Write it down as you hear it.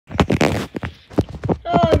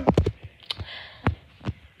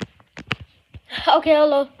Okay,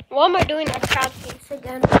 hello. Why am I doing a trap piece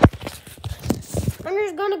again? I'm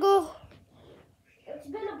just gonna go. It's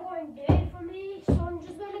been a boring day for me, so I'm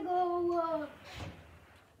just gonna go,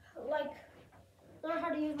 learn how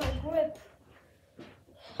to use my grip.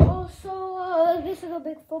 Also, this is a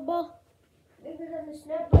big football. Bigger than the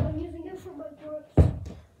snap, but I'm using it for my grips.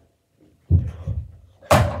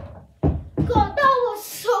 God, that was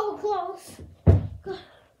so close. God.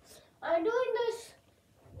 I'm doing this.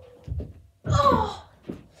 Oh,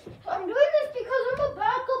 I'm doing this because I'm a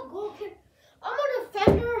backup goalkeeper. I'm a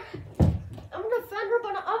defender,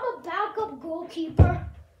 but I'm a backup goalkeeper.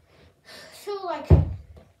 So,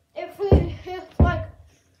 if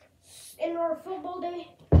in our football day,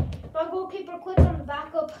 my goalkeeper quits on the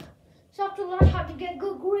backup. So I have to learn how to get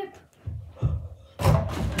good grip.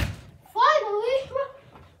 Finally!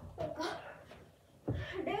 Oh God.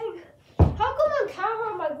 Dang. How come on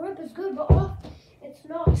camera my grip is good, but off it's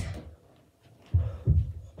not?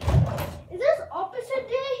 Is this opposite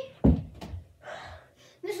day?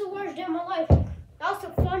 This is the worst day of my life. That was the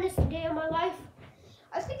funnest day of my life.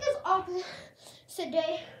 I think it's opposite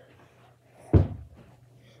day.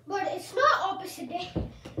 But it's not opposite day.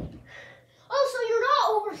 Also, you're not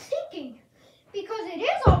overthinking because it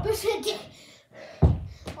is opposite day.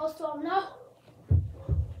 Also, now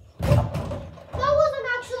that wasn't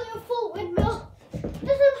actually a full windmill.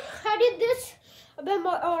 I did this. I bent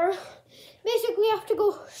my arm. Basically, I have to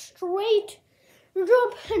go straight,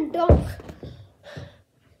 jump, and dunk.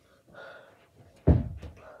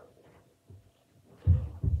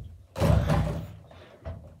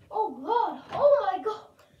 Oh God! Oh my God!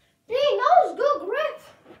 Dang, that was good grip.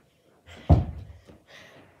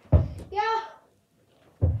 Yeah.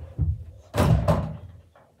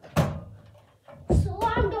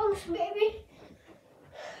 Slam dunks, baby.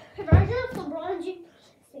 Imagine if LeBron James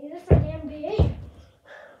say this in the NBA.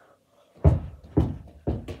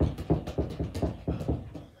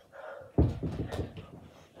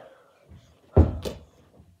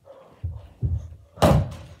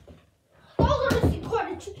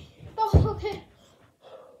 Okay.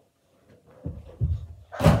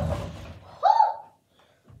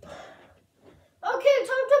 Okay,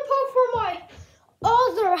 time to pull for my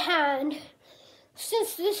other hand.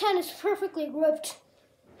 Since this hand is perfectly gripped.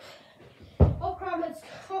 Off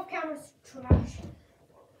camera's trash.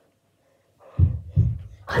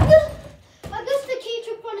 I guess the key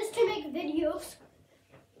to fun is to make videos.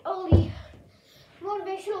 Only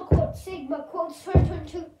motivational quotes, Sigma quotes,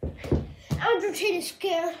 2022. Andrew Tate is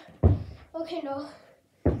scared. Okay, no.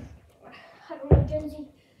 I don't know Gen Z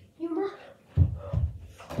humor.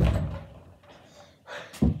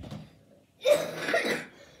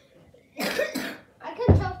 I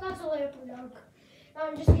can tell if that's a layup or dunk. No,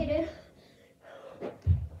 I'm just kidding.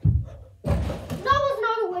 That was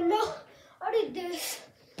not a windmill. I did this.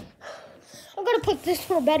 I'm gonna put this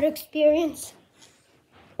for a better experience.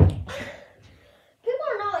 People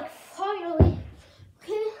are not finally.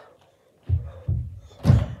 Okay.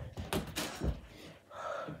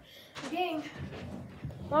 Dang.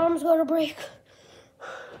 My arm's gonna break.